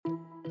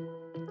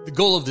The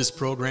goal of this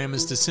program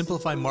is to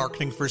simplify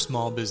marketing for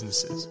small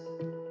businesses.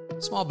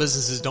 Small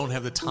businesses don't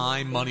have the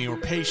time, money, or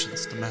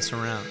patience to mess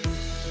around.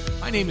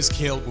 My name is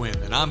Cale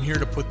Gwynn, and I'm here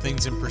to put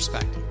things in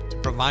perspective, to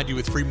provide you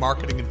with free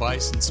marketing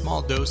advice in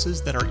small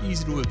doses that are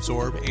easy to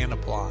absorb and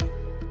apply.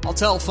 I'll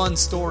tell fun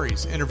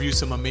stories, interview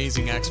some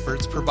amazing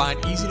experts,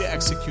 provide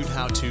easy-to-execute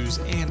how-tos,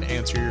 and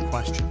answer your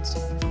questions.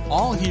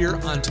 All here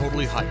on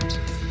Totally Hyped.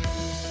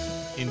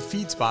 In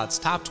FeedSpot's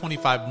Top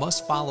 25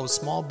 Must-Follow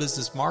Small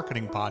Business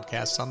Marketing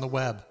Podcasts on the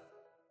web.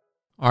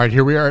 All right,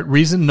 here we are at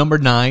reason number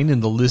 9 in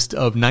the list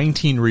of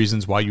 19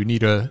 reasons why you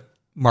need a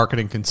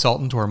marketing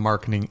consultant or a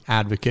marketing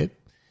advocate.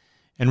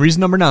 And reason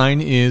number 9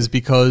 is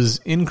because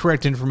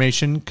incorrect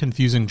information,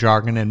 confusing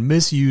jargon, and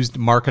misused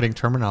marketing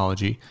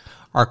terminology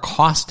are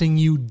costing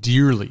you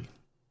dearly,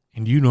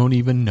 and you don't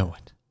even know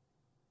it.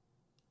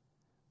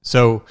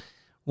 So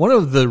one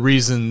of the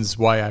reasons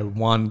why I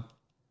want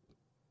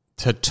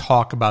to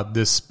talk about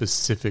this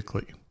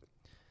specifically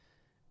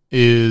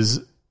is,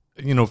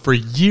 for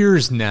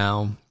years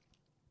now,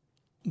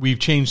 we've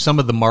changed some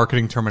of the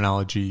marketing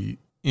terminology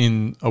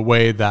in a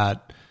way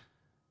that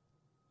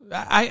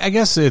I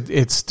guess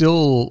it's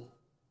still,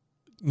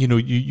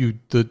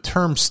 the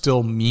terms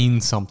still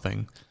mean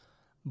something,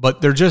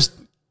 but they're just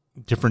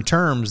different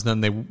terms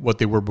than what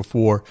they were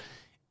before.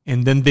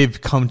 And then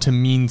they've come to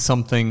mean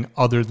something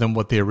other than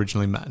what they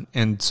originally meant.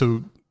 And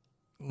so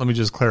let me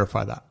just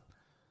clarify that.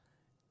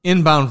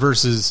 Inbound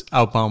versus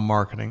outbound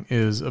marketing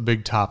is a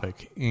big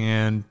topic,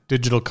 and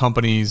digital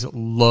companies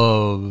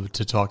love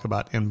to talk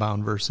about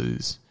inbound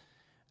versus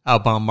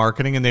outbound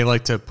marketing, and they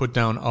like to put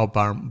down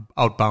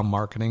outbound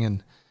marketing,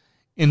 and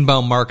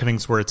inbound marketing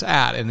is where it's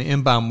at. And the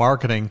inbound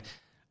marketing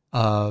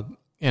and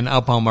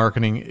outbound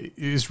marketing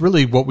is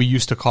really what we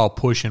used to call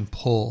push and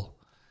pull.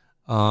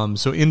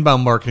 So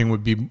inbound marketing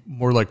would be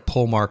more like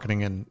pull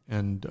marketing,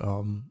 and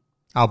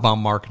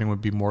outbound marketing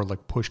would be more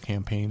like push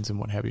campaigns and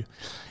what have you.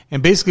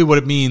 And basically what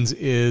it means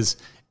is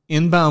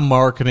inbound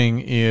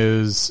marketing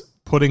is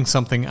putting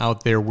something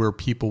out there where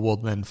people will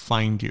then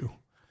find you.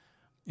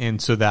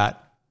 And so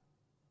that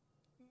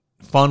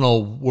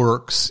funnel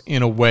works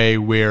in a way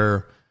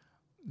where,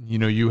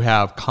 you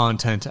have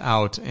content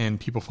out and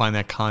people find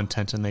that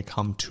content and they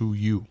come to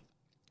you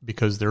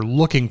because they're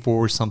looking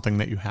for something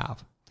that you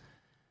have.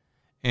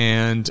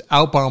 And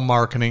outbound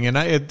marketing,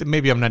 and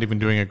maybe I'm not even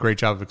doing a great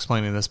job of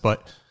explaining this,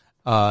 but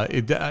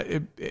it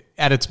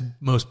at its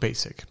most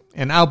basic.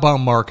 And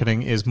outbound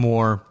marketing is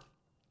more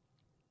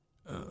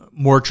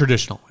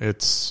traditional.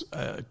 It's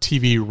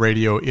TV,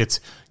 radio. It's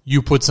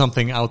you put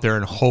something out there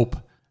and hope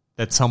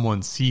that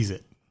someone sees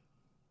it.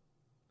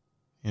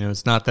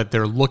 It's not that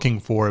they're looking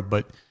for it,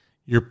 but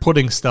you're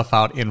putting stuff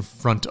out in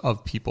front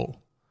of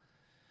people.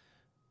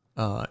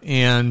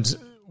 And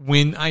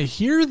when I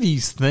hear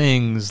these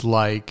things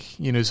like,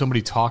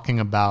 somebody talking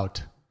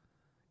about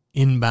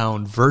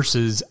inbound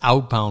versus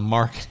outbound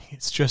marketing,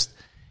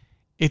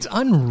 it's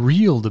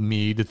unreal to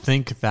me to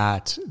think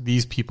that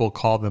these people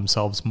call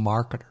themselves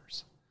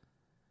marketers.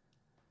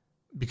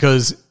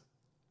 Because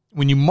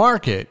when you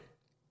market,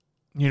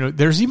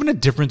 there's even a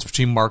difference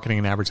between marketing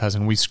and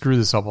advertising. We screw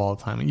this up all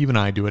the time. Even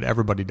I do it.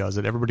 Everybody does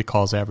it. Everybody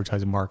calls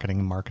advertising marketing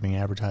and marketing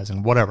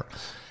advertising, whatever.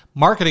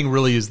 Marketing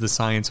really is the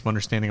science of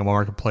understanding a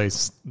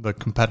marketplace, the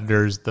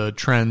competitors, the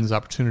trends,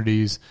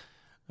 opportunities,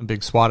 a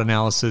big SWOT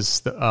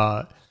analysis,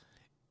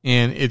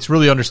 and it's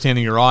really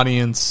understanding your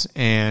audience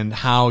and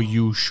how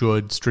you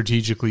should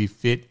strategically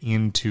fit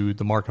into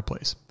the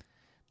marketplace.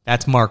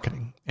 That's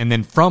marketing. And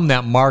then from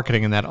that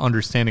marketing and that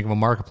understanding of a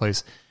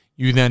marketplace,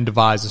 you then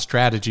devise a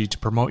strategy to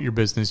promote your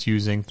business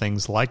using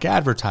things like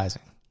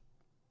advertising.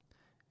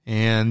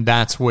 And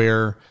that's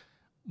where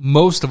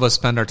most of us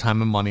spend our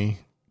time and money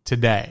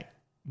today.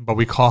 But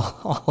we call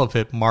all of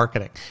it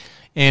marketing.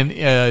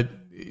 And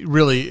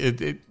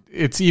really,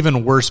 it's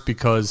even worse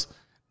because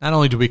not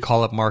only do we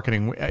call it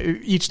marketing,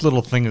 each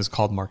little thing is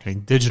called marketing.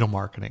 Digital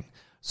marketing,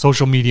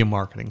 social media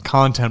marketing,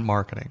 content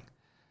marketing,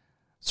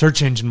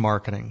 search engine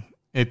marketing.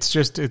 It's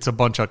a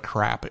bunch of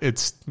crap.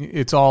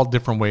 It's all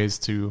different ways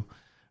to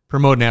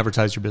promote and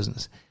advertise your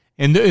business.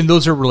 And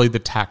those are really the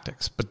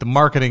tactics. But the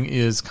marketing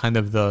is kind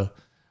of the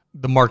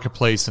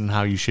marketplace and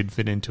how you should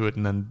fit into it.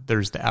 And then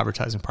there's the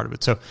advertising part of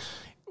it. So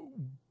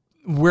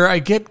where I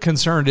get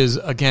concerned is,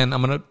 again,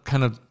 I'm going to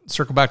kind of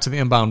circle back to the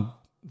inbound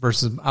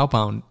versus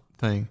outbound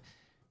thing.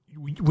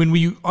 When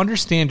you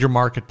understand your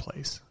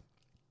marketplace,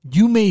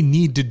 you may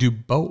need to do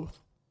both.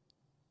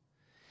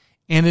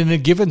 And in a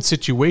given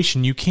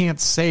situation, you can't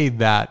say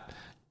that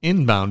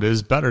inbound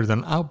is better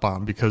than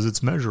outbound because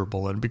it's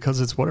measurable and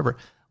because it's whatever.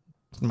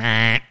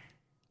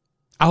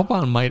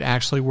 Outbound might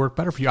actually work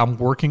better for you. I'm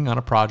working on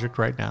a project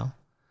right now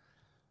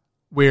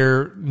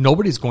where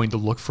nobody's going to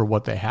look for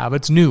what they have.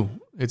 It's new.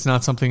 It's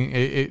not something.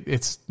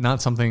 It's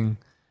not something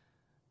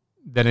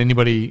that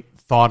anybody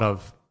thought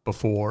of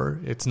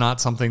before. It's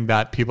not something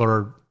that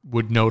people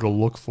would know to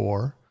look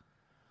for.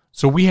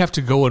 So we have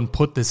to go and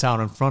put this out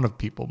in front of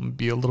people and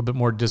be a little bit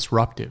more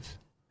disruptive.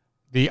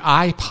 The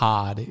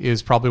iPod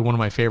is probably one of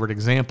my favorite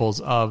examples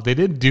of they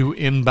did do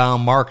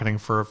inbound marketing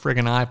for a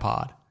friggin'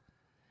 iPod.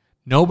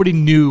 Nobody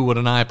knew what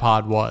an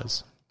iPod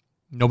was.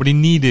 Nobody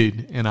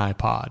needed an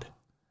iPod.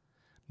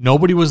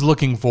 Nobody was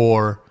looking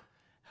for,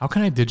 how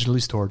can I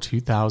digitally store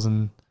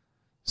 2,000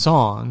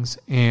 songs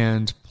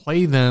and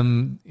play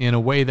them in a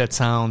way that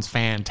sounds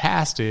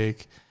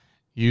fantastic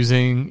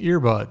using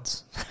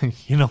earbuds?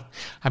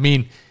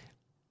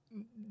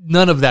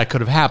 None of that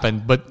could have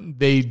happened, but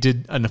they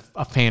did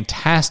a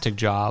fantastic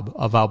job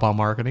of outbound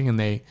marketing, and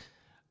they,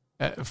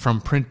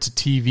 from print to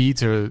TV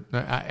to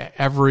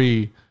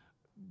every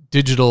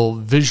digital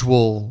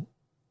visual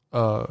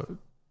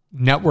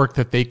network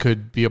that they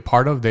could be a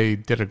part of, they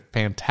did a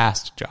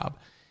fantastic job.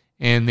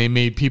 And they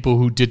made people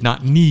who did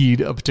not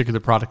need a particular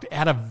product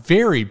at a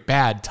very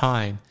bad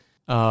time.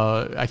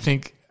 I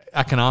think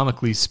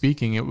economically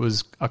speaking, it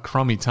was a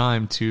crummy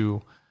time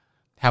to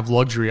have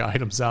luxury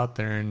items out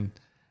there, and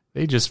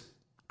they just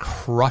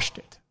crushed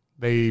it.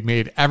 They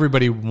made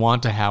everybody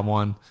want to have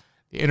one.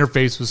 The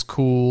interface was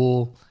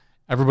cool.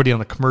 Everybody on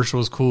the commercial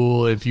was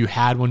cool. If you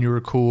had one, you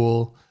were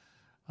cool.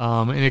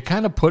 And it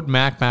kind of put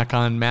Mac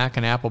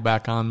and Apple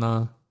back on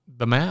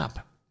the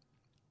map.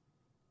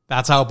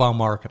 That's outbound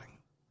marketing.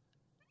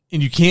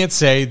 And you can't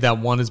say that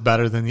one is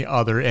better than the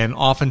other. And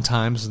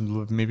oftentimes,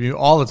 maybe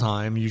all the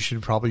time, you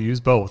should probably use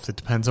both. It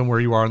depends on where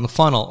you are in the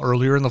funnel.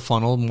 Earlier in the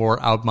funnel, more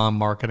outbound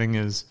marketing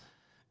is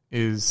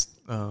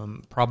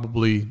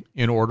probably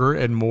in order,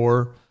 and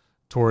more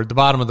toward the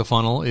bottom of the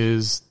funnel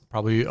is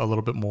probably a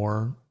little bit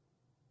more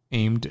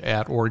aimed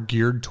at or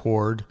geared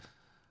toward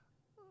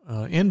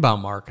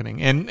inbound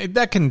marketing. And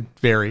that can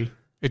vary.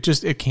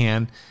 It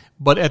can.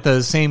 But at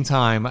the same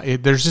time,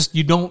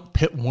 you don't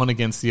pit one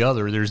against the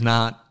other. There's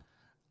not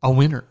a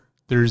winner.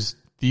 You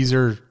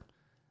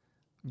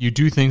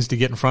do things to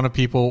get in front of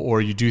people,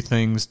 or you do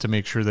things to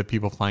make sure that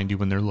people find you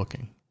when they're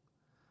looking.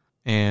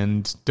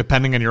 And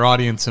depending on your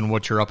audience and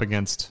what you're up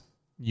against,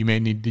 you may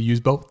need to use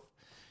both.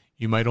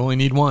 You might only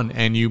need one,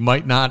 and you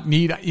might not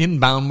need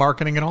inbound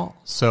marketing at all.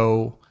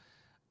 So,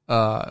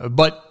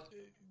 but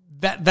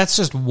that's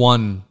just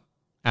one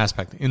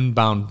aspect,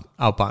 inbound,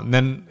 outbound. And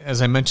then,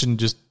 as I mentioned,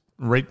 just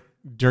right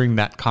during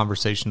that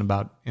conversation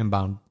about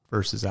inbound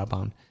versus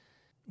outbound,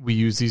 we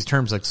use these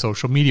terms like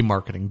social media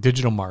marketing,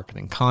 digital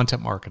marketing,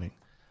 content marketing,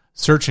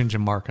 search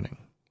engine marketing.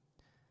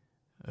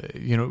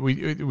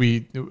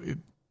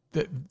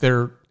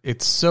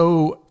 It's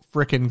so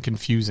freaking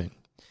confusing.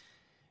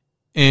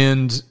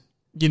 And,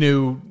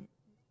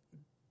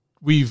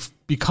 we've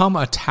become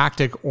a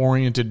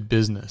tactic-oriented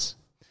business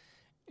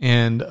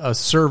and a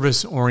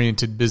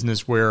service-oriented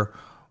business where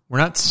we're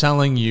not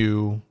selling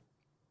you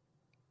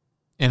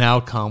an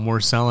outcome.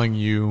 We're selling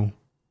you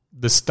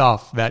the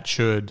stuff that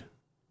should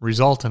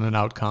result in an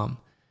outcome.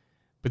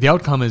 But the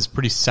outcome is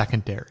pretty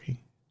secondary.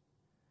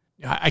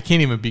 I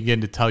can't even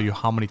begin to tell you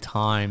how many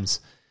times,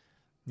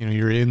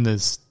 you're in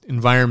this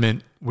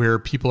environment where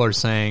people are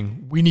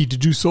saying, we need to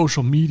do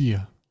social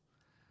media,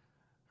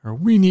 or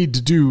we need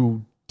to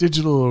do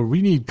digital, or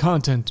we need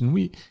content,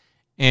 but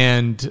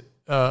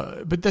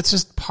that's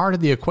just part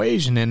of the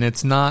equation, and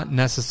it's not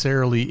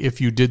necessarily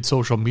if you did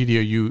social media,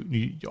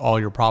 you all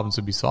your problems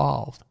would be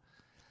solved.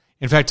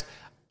 In fact,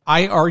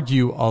 I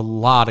argue a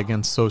lot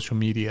against social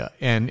media,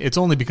 and it's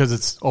only because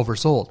it's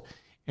oversold,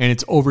 and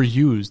it's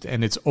overused,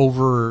 and it's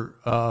over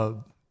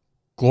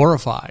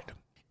glorified,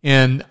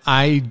 and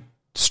I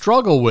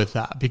struggle with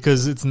that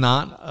because it's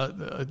not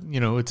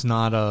it's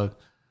not a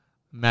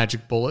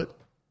magic bullet.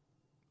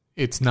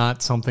 It's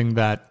not something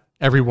that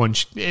everyone.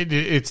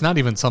 It's not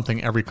even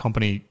something every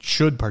company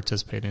should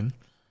participate in.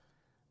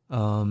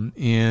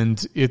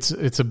 And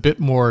it's a bit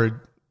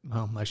more.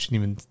 Well, I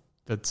shouldn't even.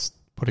 That's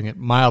putting it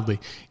mildly.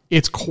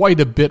 It's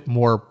quite a bit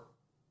more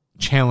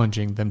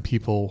challenging than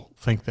people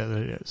think that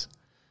it is.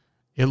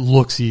 It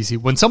looks easy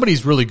when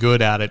somebody's really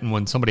good at it, and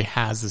when somebody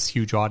has this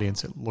huge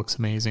audience, it looks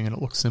amazing and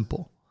it looks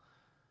simple.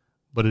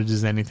 But it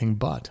is anything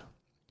but.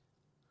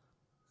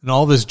 And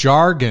all this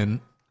jargon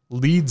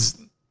leads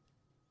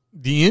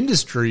the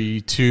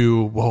industry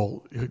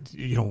to,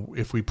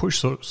 if we push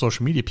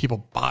social media,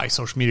 people buy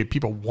social media,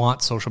 people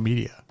want social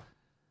media.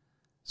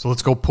 So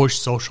let's go push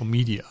social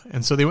media.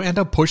 And so they end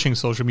up pushing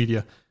social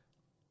media,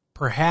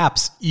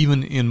 perhaps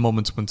even in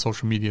moments when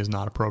social media is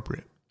not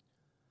appropriate.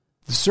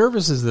 The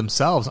services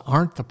themselves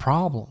aren't the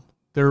problem.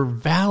 They're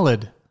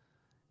valid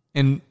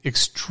and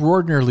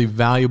extraordinarily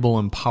valuable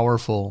and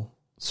powerful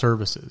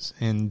services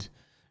and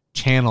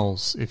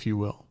channels, if you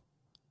will.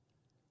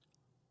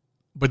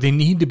 But they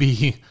need to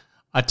be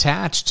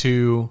attached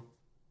to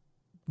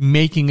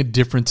making a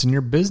difference in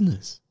your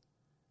business.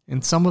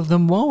 And some of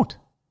them won't.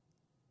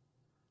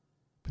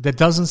 But that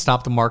doesn't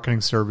stop the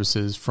marketing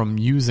services from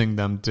using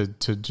them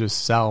to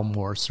just sell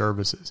more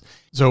services.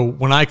 So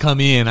when I come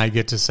in, I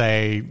get to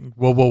say,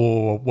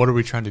 whoa, what are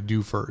we trying to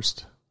do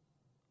first?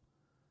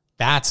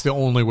 That's the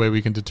only way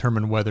we can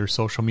determine whether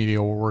social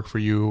media will work for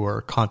you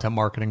or content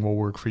marketing will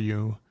work for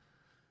you.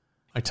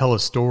 I tell a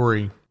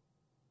story.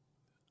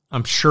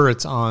 I'm sure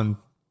it's on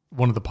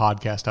one of the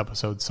podcast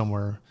episodes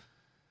somewhere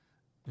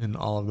in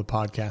all of the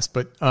podcasts.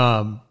 But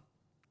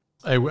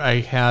I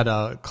had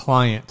a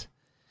client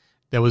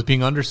that was being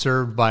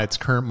underserved by its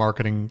current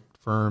marketing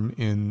firm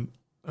in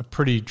a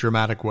pretty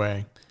dramatic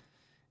way.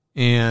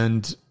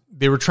 And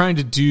they were trying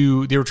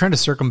to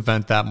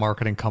circumvent that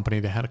marketing company.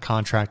 They had a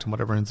contract and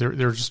whatever, and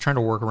they were just trying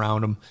to work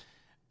around them,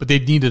 but they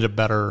needed a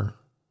better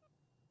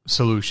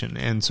solution.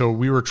 And so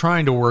we were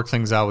trying to work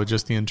things out with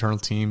just the internal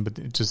team,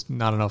 but just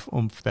not enough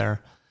oomph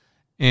there.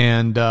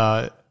 And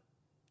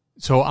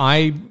so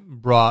I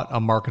brought a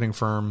marketing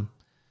firm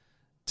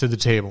to the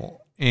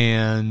table,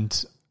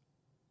 and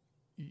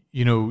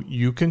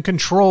you can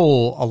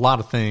control a lot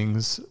of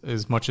things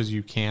as much as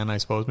you can, I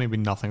suppose. Maybe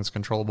nothing's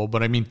controllable,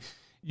 but I mean,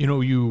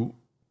 you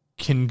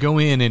can go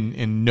in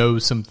and know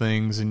some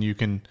things, and you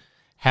can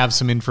have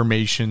some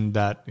information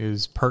that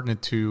is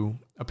pertinent to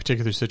a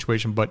particular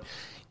situation, but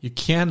you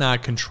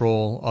cannot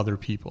control other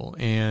people.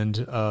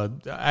 And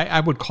I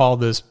would call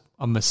this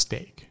a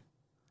mistake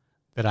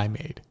that I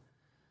made.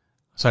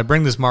 So I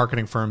bring this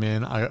marketing firm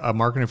in, a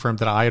marketing firm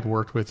that I had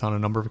worked with on a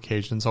number of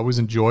occasions. Always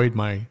enjoyed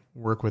my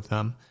work with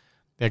them.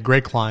 They had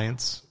great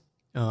clients.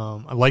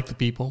 I liked the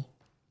people.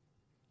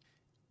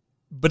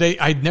 But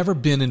I'd never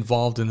been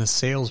involved in the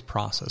sales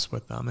process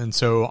with them. And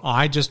so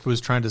I just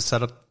was trying to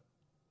set up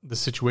the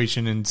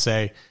situation and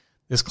say,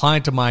 this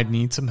client of mine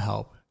needs some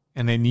help,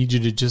 and I need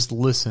you to just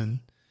listen.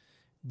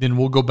 Then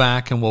we'll go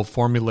back and we'll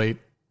formulate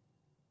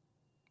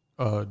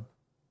an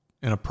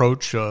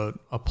approach, a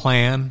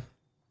plan,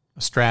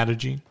 a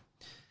strategy,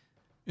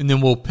 and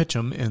then we'll pitch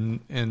them.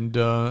 And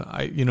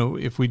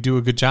if we do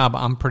a good job,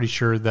 I'm pretty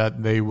sure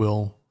that they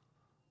will,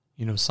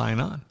 sign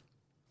on.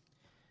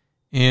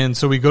 And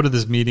so we go to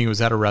this meeting. It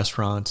was at a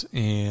restaurant,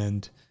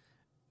 and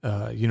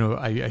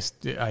I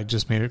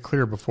just made it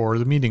clear before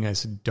the meeting. I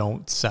said,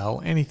 don't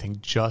sell anything,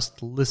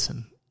 just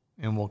listen,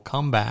 and we'll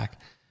come back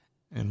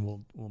and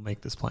we'll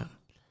make this plan.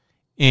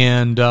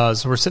 And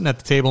so we're sitting at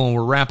the table and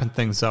we're wrapping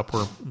things up.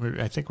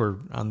 I think we're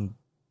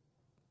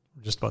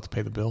just about to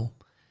pay the bill,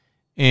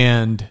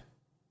 and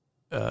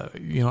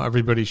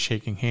everybody's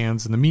shaking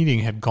hands, and the meeting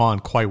had gone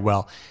quite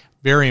well.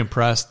 Very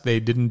impressed. They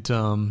didn't,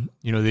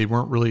 they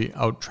weren't really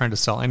out trying to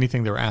sell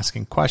anything. They were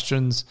asking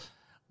questions,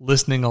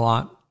 listening a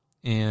lot.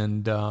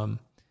 And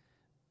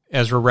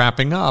as we're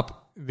wrapping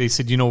up, they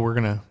said, we're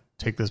going to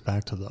take this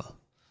back to the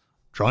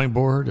drawing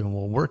board, and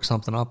we'll work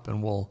something up,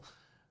 and we'll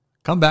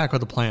come back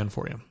with a plan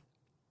for you.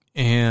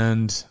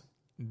 And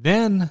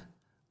then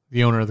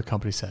the owner of the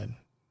company said,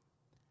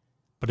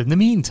 but in the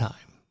meantime,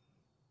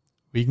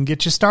 we can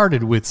get you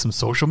started with some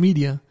social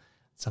media,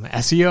 some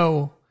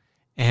SEO.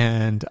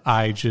 And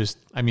I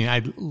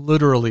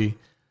literally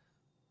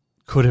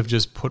could have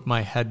just put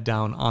my head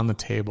down on the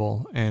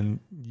table and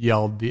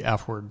yelled the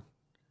F word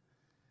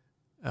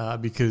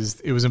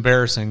because it was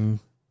embarrassing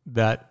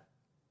that,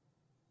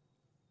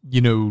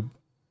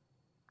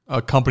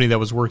 a company that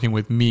was working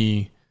with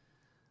me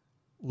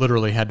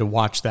literally had to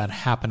watch that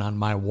happen on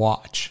my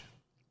watch.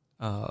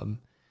 So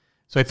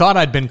I thought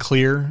I'd been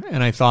clear,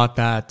 and I thought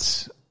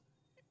that,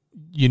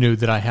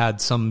 that I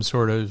had some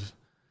sort of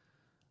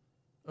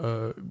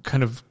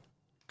kind of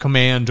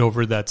command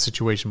over that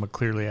situation, but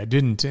clearly I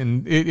didn't.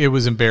 And it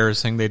was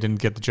embarrassing. They didn't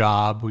get the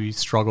job. We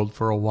struggled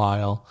for a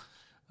while.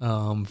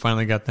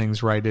 Finally got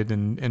things righted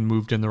and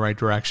moved in the right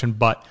direction.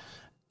 But,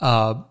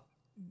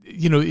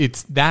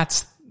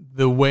 that's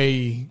the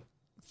way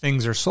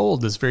things are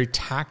sold, this very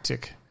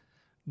tactic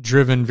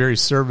driven, very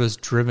service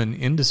driven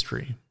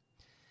industry.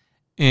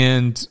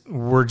 And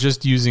we're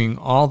just using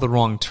all the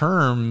wrong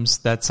terms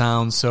that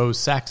sound so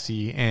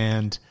sexy,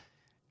 and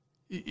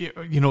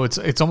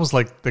it's almost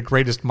like the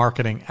greatest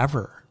marketing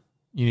ever.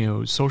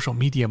 Social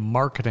media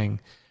marketing,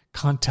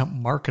 content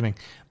marketing.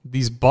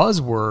 These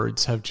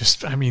buzzwords have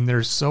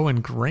they're so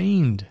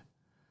ingrained.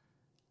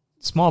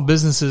 Small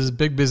businesses,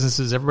 big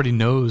businesses, everybody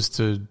knows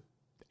to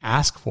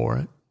ask for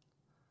it.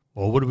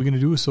 Well, what are we going to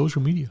do with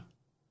social media?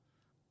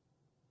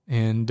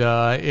 And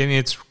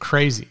it's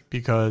crazy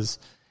because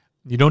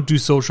you don't do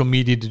social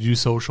media to do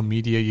social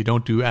media. You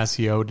don't do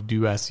SEO to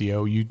do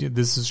SEO.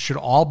 This should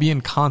all be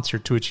in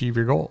concert to achieve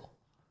your goal.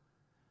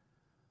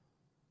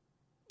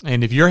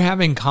 And if you're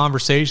having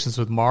conversations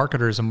with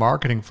marketers and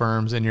marketing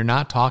firms, and you're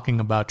not talking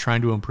about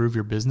trying to improve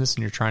your business,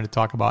 and you're trying to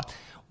talk about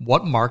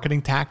what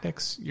marketing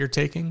tactics you're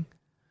taking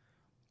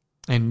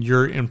and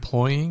you're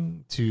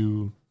employing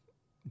to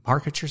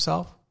market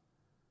yourself,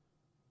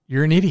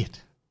 you're an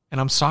idiot. And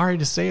I'm sorry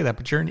to say that,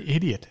 but you're an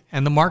idiot.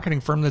 And the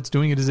marketing firm that's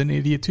doing it is an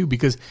idiot too,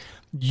 because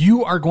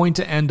you are going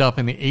to end up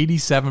in the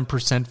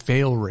 87%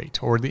 fail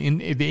rate, or the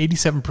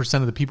 87%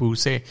 of the people who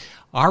say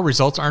our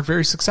results aren't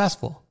very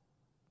successful.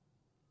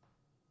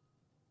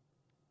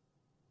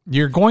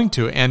 You're going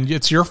to, and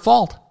it's your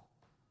fault.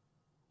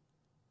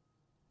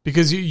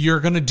 Because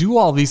you're going to do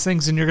all these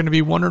things, and you're going to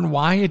be wondering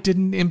why it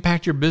didn't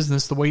impact your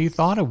business the way you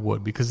thought it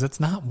would, because that's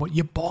not what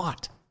you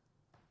bought.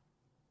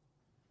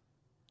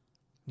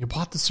 You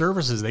bought the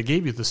services. They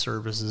gave you the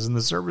services, and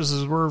the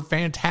services were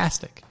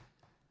fantastic.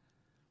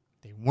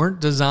 They weren't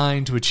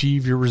designed to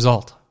achieve your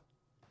result.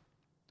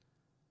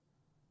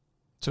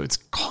 So it's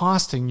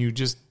costing you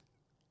just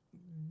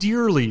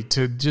dearly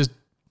to just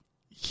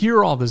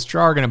hear all this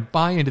jargon and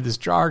buy into this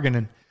jargon.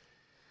 And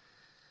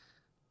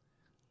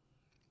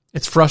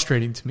It's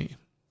frustrating to me.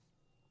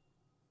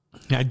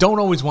 I don't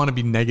always want to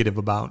be negative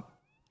about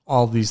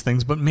all these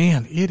things, but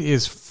man, it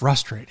is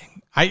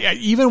frustrating. I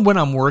even when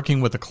I'm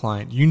working with a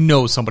client,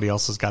 somebody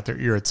else has got their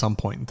ear at some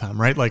point in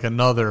time, right? Like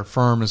another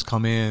firm has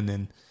come in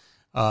and,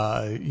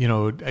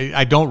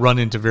 I don't run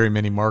into very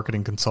many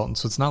marketing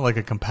consultants, so it's not like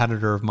a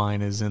competitor of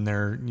mine is in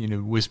there,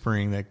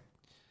 whispering that,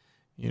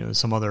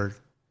 some other,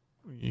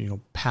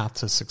 path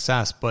to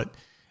success, but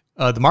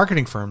the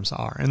marketing firms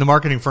are. And the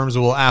marketing firms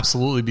will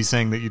absolutely be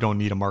saying that you don't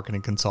need a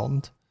marketing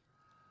consultant.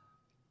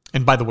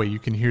 And by the way, you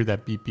can hear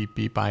that beep, beep,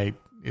 beep.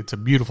 It's a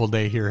beautiful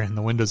day here and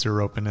the windows are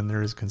open and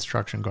there is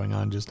construction going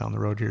on just down the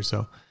road here.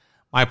 So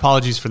my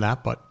apologies for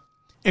that. But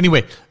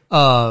anyway,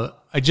 I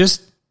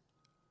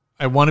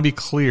want to be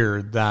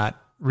clear that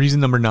reason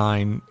number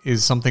 9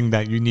 is something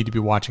that you need to be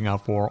watching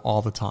out for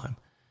all the time.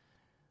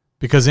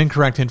 Because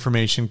incorrect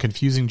information,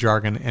 confusing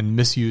jargon, and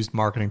misused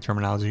marketing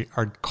terminology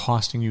are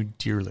costing you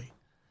dearly.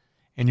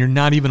 And you're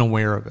not even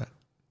aware of it.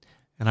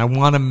 And I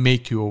want to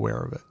make you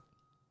aware of it.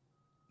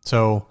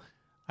 So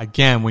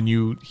again, when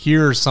you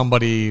hear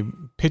somebody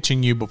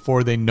pitching you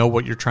before they know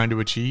what you're trying to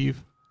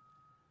achieve,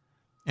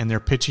 and they're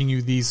pitching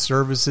you these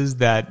services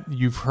that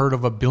you've heard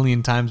of a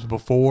billion times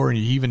before, and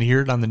you even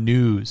hear it on the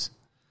news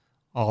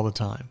all the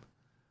time,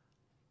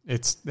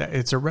 it's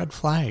a red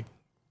flag.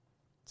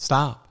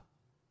 Stop.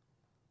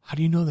 How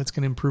do you know that's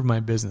going to improve my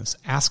business?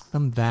 Ask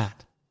them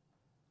that.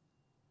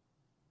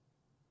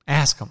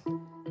 Ask them.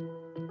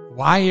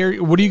 What are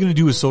you going to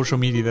do with social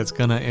media that's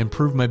going to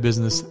improve my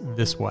business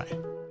this way?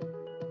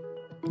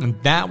 And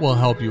that will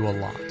help you a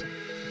lot.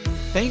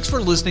 Thanks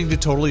for listening to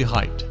Totally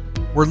Hyped.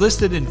 We're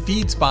listed in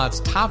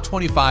FeedSpot's top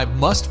 25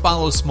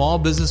 must-follow small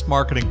business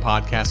marketing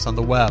podcasts on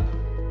the web.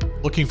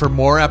 Looking for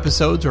more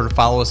episodes or to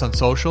follow us on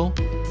social?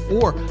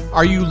 Or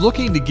are you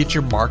looking to get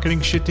your marketing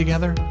shit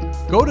together?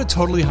 Go to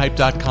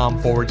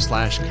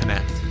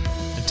totallyhyped.com/connect.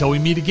 Until we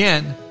meet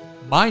again,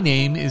 my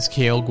name is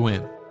Cale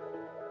Gwynn.